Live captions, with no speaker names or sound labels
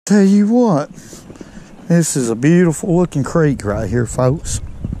Tell you what, this is a beautiful looking creek right here, folks.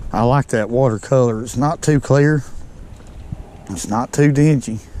 I like that watercolor. It's not too clear. It's not too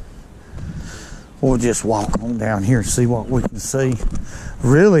dingy. We'll just walk on down here and see what we can see.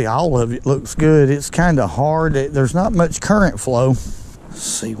 Really, all of it looks good. It's kind of hard. There's not much current flow. Let's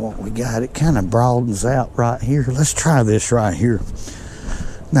see what we got. It kind of broadens out right here. Let's try this right here.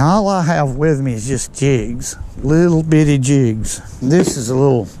 Now, all I have with me is just jigs, little bitty jigs. This is a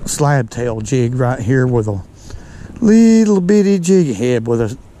little slab tail jig right here with a little bitty jig head with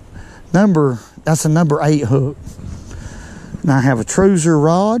a number, that's a number 8 hook. And I have a Truser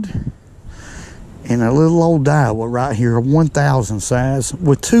rod and a little old Daiwa right here, a 1,000 size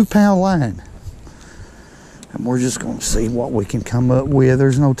with 2-pound line. And we're just going to see what we can come up with.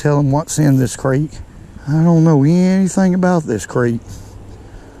 There's no telling what's in this creek. I don't know anything about this creek.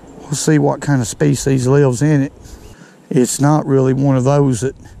 We'll see what kind of species lives in it. It's not really one of those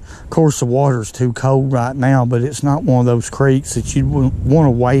that, of course, the water's too cold right now, but it's not one of those creeks that you'd want to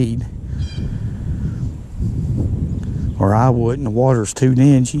wade. Or I wouldn't. The water's too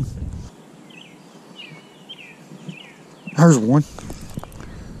dingy. There's one.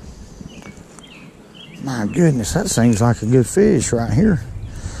 My goodness, that seems like a good fish right here.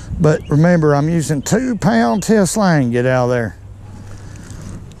 But remember, I'm using 2-pound test line. Get out of there.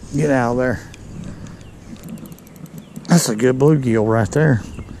 Get out of there. That's a good bluegill right there.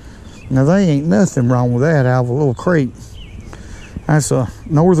 Now, they ain't nothing wrong with that out of a little creek. That's a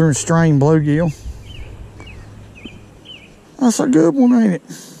northern strain bluegill. That's a good one, ain't it?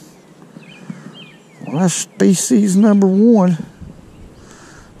 Well, that's species number 1.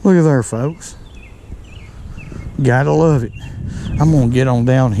 Look at there, folks. Gotta love it. I'm gonna get on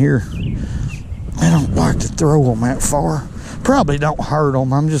down here. I don't like to throw them that far. Probably don't hurt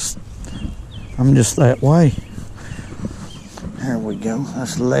them. I'm just that way. There we go.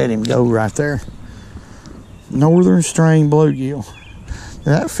 Let's let him go right there. Northern strain bluegill.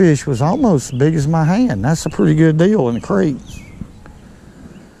 That fish was almost as big as my hand. That's a pretty good deal in the creek.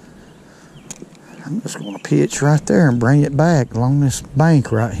 I'm just going to pitch right there and bring it back along this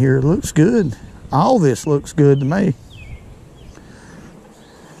bank right here. It looks good. All this looks good to me.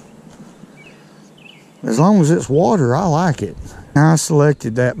 As long as it's water, I like it. Now, I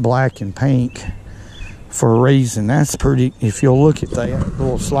selected that black and pink for a reason. That's pretty, if you'll look at that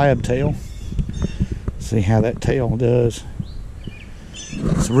little slab tail. See how that tail does.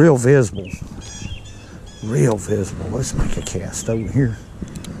 It's real visible. Real visible. Let's make a cast over here.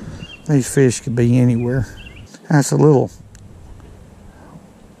 These fish could be anywhere. That's a little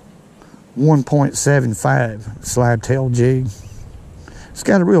 1.75 slab tail jig. It's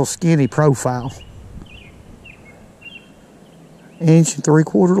got a real skinny profile. 1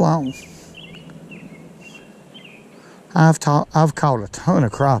 3/4 long. I've caught a ton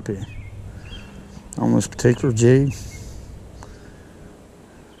of crappie on this particular jig.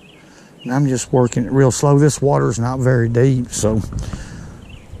 And I'm just working it real slow. This water's not very deep, so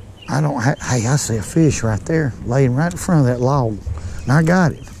I don't have, hey, I see a fish right there laying right in front of that log. And I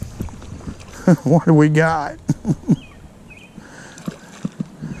got it. What do we got?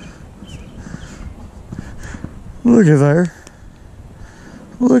 Look at there.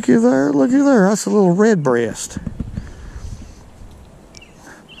 Look at there, look at there. That's a little red breast.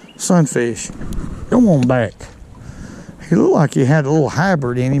 Sunfish. Come on back. He looked like he had a little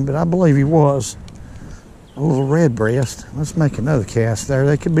hybrid in him, but I believe he was. A little red breast. Let's make another cast there.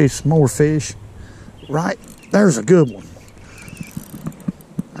 There could be some more fish. Right, there's a good one.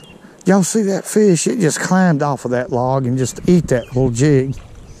 Y'all see that fish? It just climbed off of that log and just ate that little jig.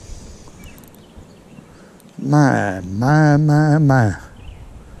 My.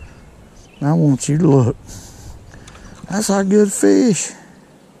 I want you to look. That's a good fish.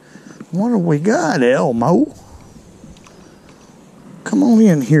 What do we got, Elmo? Come on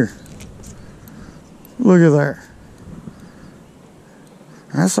in here. Look at there.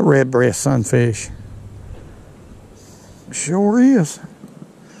 That's a red breast sunfish. Sure is.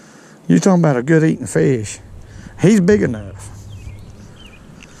 You're talking about a good eating fish. He's big enough.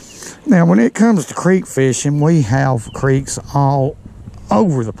 Now, when it comes to creek fishing, we have creeks all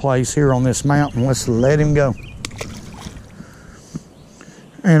over the place here on this mountain. Let's let him go.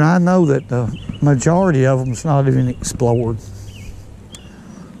 And I know that the majority of them is not even explored.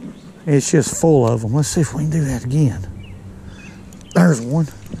 It's just full of them. Let's see if we can do that again. There's one.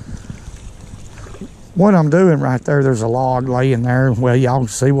 What I'm doing right there, there's a log laying there. Well, y'all can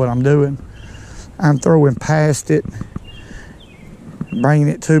see what I'm doing. I'm throwing past it, bringing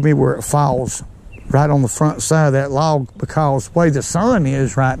it to me where it falls right on the front side of that log, because the way the sun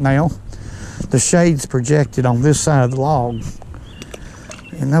is right now, the shade's projected on this side of the log.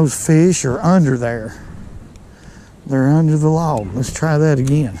 And those fish are under there. They're under the log. Let's try that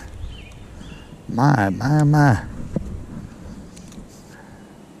again. My.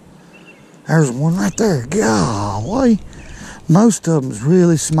 There's one right there. Golly. Most of them's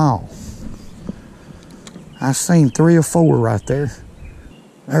really small. I seen 3 or 4 right there.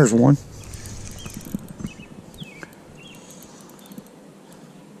 There's one.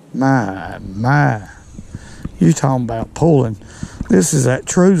 My. You talking about pulling. This is that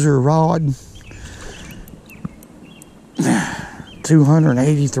Truser rod.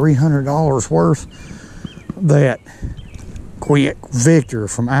 $280, $300 worth. That Quick Victor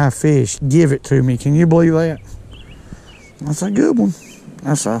from iFish give it to me. Can you believe that? That's a good one.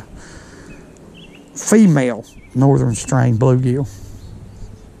 That's a female northern strain bluegill.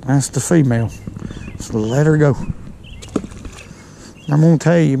 That's the female. So let her go. I'm gonna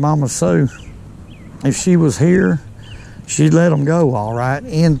tell you, Mama Sue, if she was here, she'd let them go all right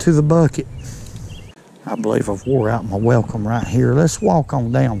into the bucket. I believe I've wore out my welcome right here. Let's walk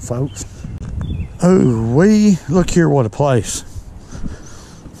on down, folks. Oh, look here, what a place.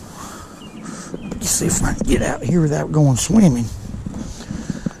 Let's see if I can get out here without going swimming.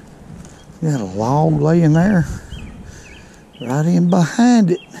 Got a log laying there. Right in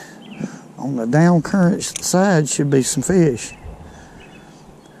behind it. On the down current side should be some fish.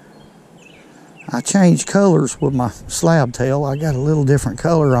 I changed colors with my slab tail. I got a little different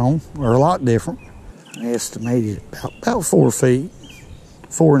color on, or a lot different. I estimated about 4 feet,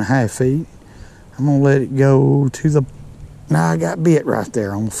 4.5 feet. I'm gonna let it go to the, now I got bit right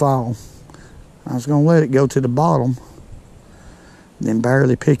there on the fall. I was gonna let it go to the bottom, then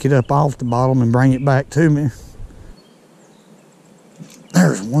barely pick it up off the bottom and bring it back to me.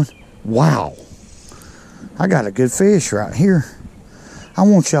 There's one. Wow. I got a good fish right here. I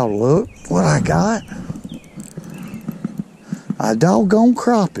want y'all to look what I got. A doggone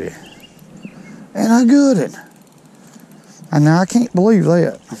crappie. And a good one. And now I can't believe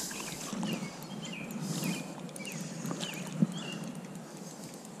that.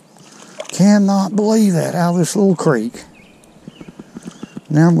 Cannot believe that out of this little creek.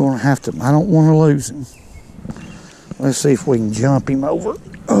 Now I'm going to have to, I don't want to lose him. Let's see if we can jump him over.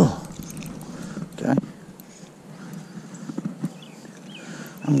 Oh, okay.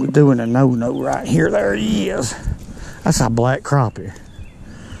 I'm doing a no-no right here. There he is. That's a black crappie.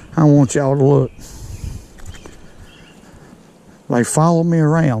 I want y'all to look. They follow me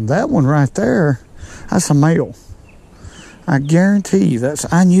around. That one right there, that's a male. I guarantee you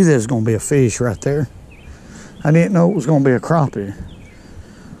that's, I knew there was going to be a fish right there. I didn't know it was going to be a crappie.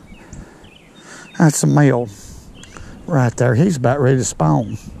 That's a male right there. He's about ready to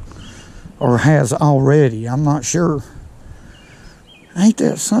spawn. Or has already, I'm not sure. Ain't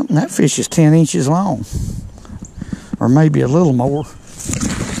that something? That fish is 10 inches long. Or maybe a little more.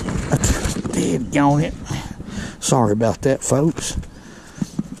 Dead-gone it. Sorry about that, folks.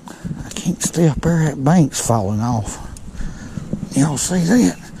 I can't stay up there. That bank's falling off. Y'all see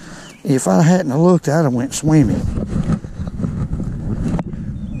that? If I hadn't looked, I'd have went swimming.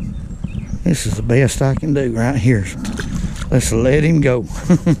 This is the best I can do right here. Let's let him go.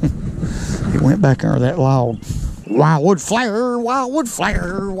 He went back under that log. Wildwood flare, wildwood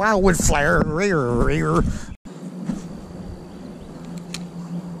flare, wildwood flare, rear, rear.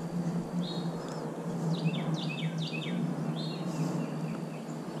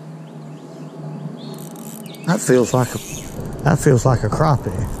 That feels like a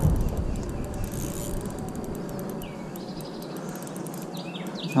crappie.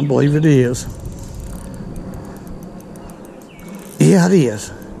 I believe it is. Yeah, it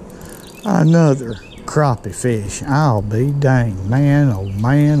is. Another crappie fish. I'll be dang, man, oh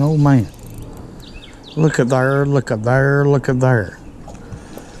man, oh man. Look at there, look at there, look at there.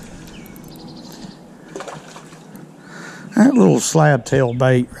 That little slab tail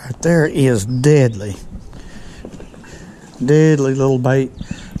bait right there is deadly. Deadly little bait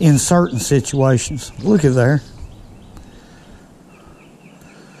in certain situations. Look at there.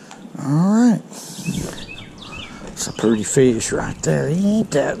 All right. It's a pretty fish right there. He ain't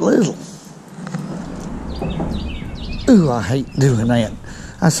that little. Ooh, I hate doing that.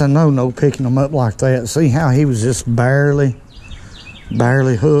 That's a no-no picking them up like that. See how he was just barely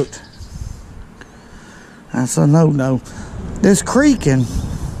hooked? That's a no-no. This creeking,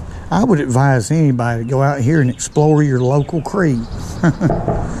 I would advise anybody to go out here and explore your local creek.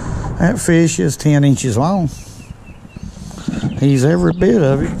 That fish is 10 inches long. He's every bit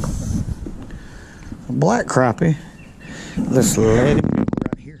of it. A black crappie. Let's let him go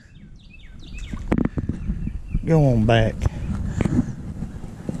right here. Go on back.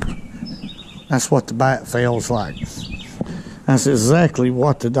 That's what the bite feels like. That's exactly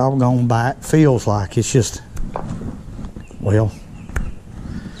what the doggone bite feels like. It's just, well,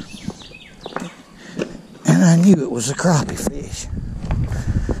 and I knew it was a crappie fish.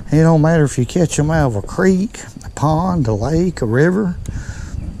 It don't matter if you catch them out of a creek, a pond, a lake, a river.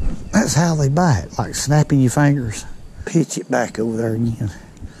 That's how they bite, like snapping your fingers. Pitch it back over there again.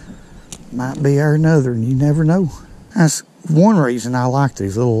 Might be there another, and you never know. That's one reason I like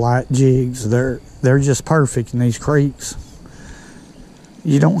these little light jigs. They're just perfect in these creeks.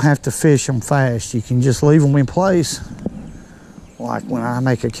 You don't have to fish them fast. You can just leave them in place. Like when I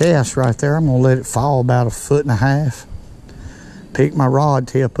make a cast right there, I'm gonna let it fall about 1.5 feet. Pick my rod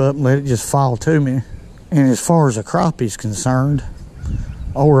tip up and let it just fall to me. And as far as a crappie's concerned,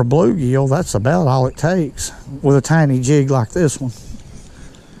 or a bluegill, that's about all it takes with a tiny jig like this one.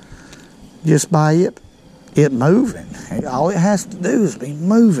 Just by it moving. All it has to do is be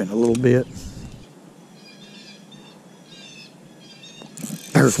moving a little bit.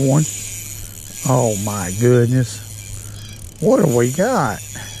 There's one. Oh my goodness. What have we got?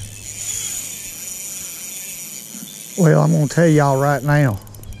 Well, I'm going to tell y'all right now,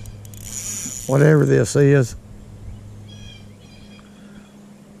 whatever this is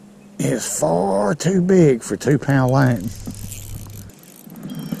far too big for 2-pound line.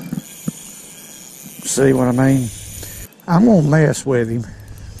 See what I mean? I'm going to mess with him,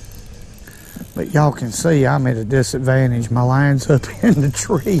 but y'all can see I'm at a disadvantage. My line's up in the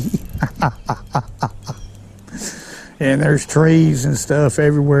tree. And there's trees and stuff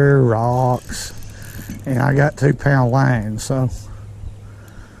everywhere, rocks. And I got 2-pound line, so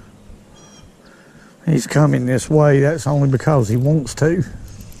he's coming this way. That's only because he wants to.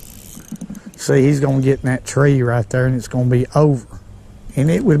 See, he's going to get in that tree right there, and it's going to be over. And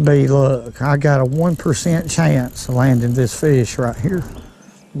it would be, look, I got a 1% chance of landing this fish right here.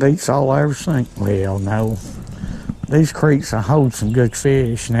 Beats all I ever seen. Well, no. These creeks will hold some good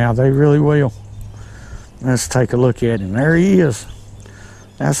fish now. They really will. Let's take a look at him. There he is.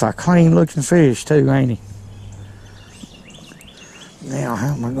 That's a clean looking fish too, ain't he? Now,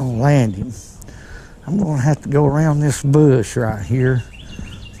 how am I going to land him? I'm going to have to go around this bush right here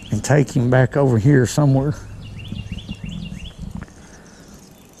and take him back over here somewhere.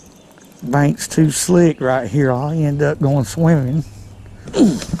 Bank's too slick right here. I'll end up going swimming.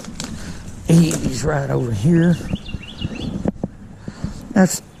 He's right over here.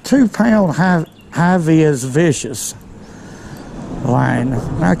 That's 2-pound high-vis vicious line.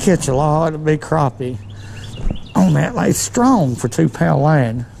 I catch a lot of big crappie on that. Like, it's strong for 2-pound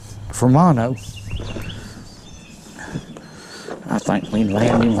line for mono. I think we can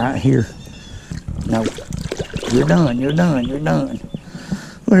land him right here. No, you're done, you're done, you're done.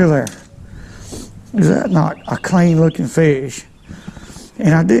 Look at there. Is that not a clean looking fish?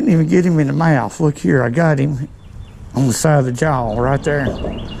 And I didn't even get him in the mouth. Look here, I got him on the side of the jaw right there.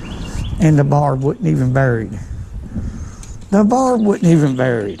 And the barb wasn't even buried. The barb wasn't even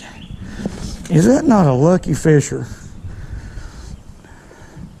buried. Is that not a lucky fisher?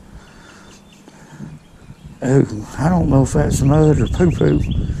 Oh, I don't know if that's mud or poo-poo,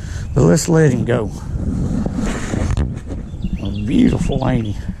 but let's let him go. Oh, beautiful, ain't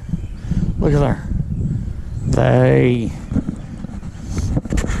he? Look at there. They...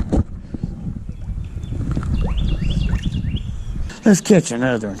 Let's catch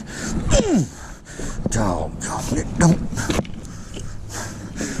another one. Doggone it, don't...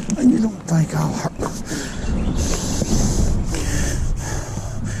 You don't think I'll hurt...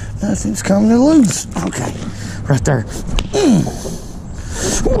 Nothing's coming loose. Okay, right there.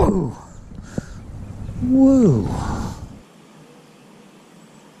 Whoa. Whoa.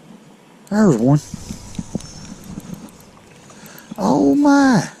 There's one. Oh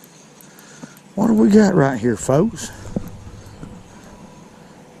my. What do we got right here, folks?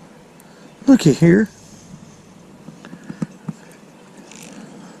 Look at here.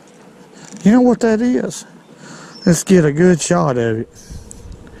 You know what that is? Let's get a good shot of it.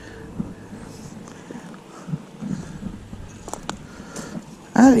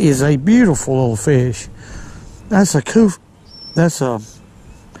 That is a beautiful little fish. That's a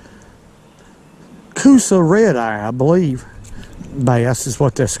Coosa red eye, I believe. Bass is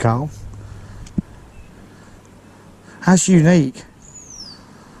what that's called. That's unique.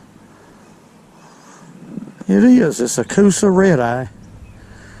 It is. It's a Coosa red eye.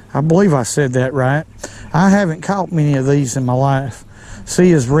 I believe I said that right. I haven't caught many of these in my life. See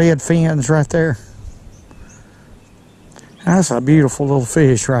his red fins right there? That's a beautiful little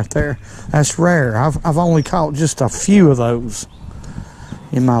fish right there. That's rare. I've only caught just a few of those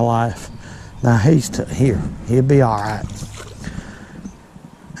in my life. Now here. He'll be all right.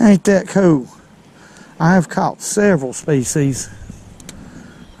 Ain't that cool? I have caught several species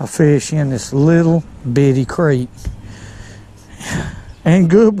of fish in this little bitty creek, and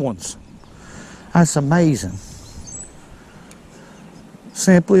good ones. That's amazing.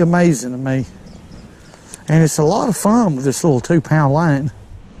 Simply amazing to me. And it's a lot of fun with this little 2-pound line.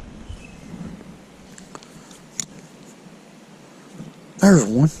 There's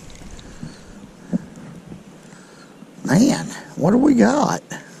one. Man, what do we got?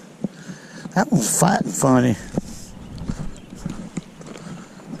 That one's fat and funny.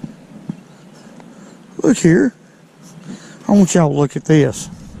 Look here. I want y'all to look at this.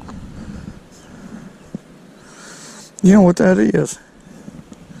 You know what that is?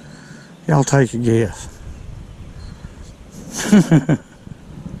 Y'all take a guess.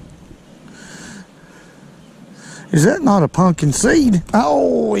 Is that not a pumpkin seed?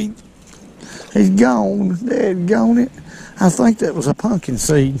 Oh, he's gone. Daggone it. I think that was a pumpkin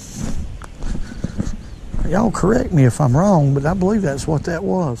seed. Y'all correct me if I'm wrong, but I believe that's what that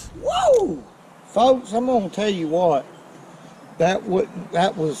was. Whoa! Folks, I'm going to tell you what. That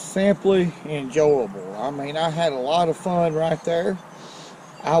was simply enjoyable. I mean, I had a lot of fun right there.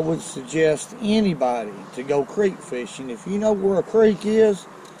 I would suggest anybody to go creek fishing. If you know where a creek is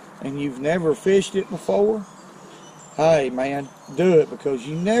and you've never fished it before, hey man, do it, because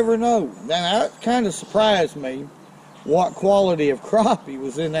you never know. Now, that kind of surprised me what quality of crappie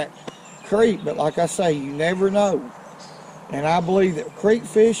was in that creek, but like I say, you never know. And I believe that creek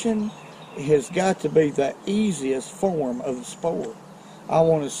fishing has got to be the easiest form of the sport. I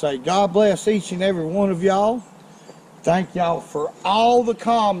want to say God bless each and every one of y'all. Thank y'all for all the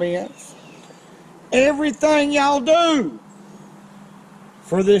comments, everything y'all do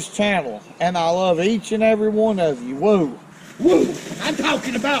for this channel, and I love each and every one of you. Woo! Woo! I'm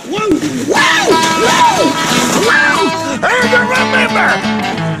talking about woo! Woo! Woo! Woo! And remember,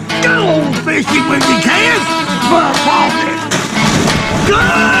 go fishing when you can, but walk it.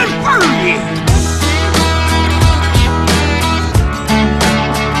 Good!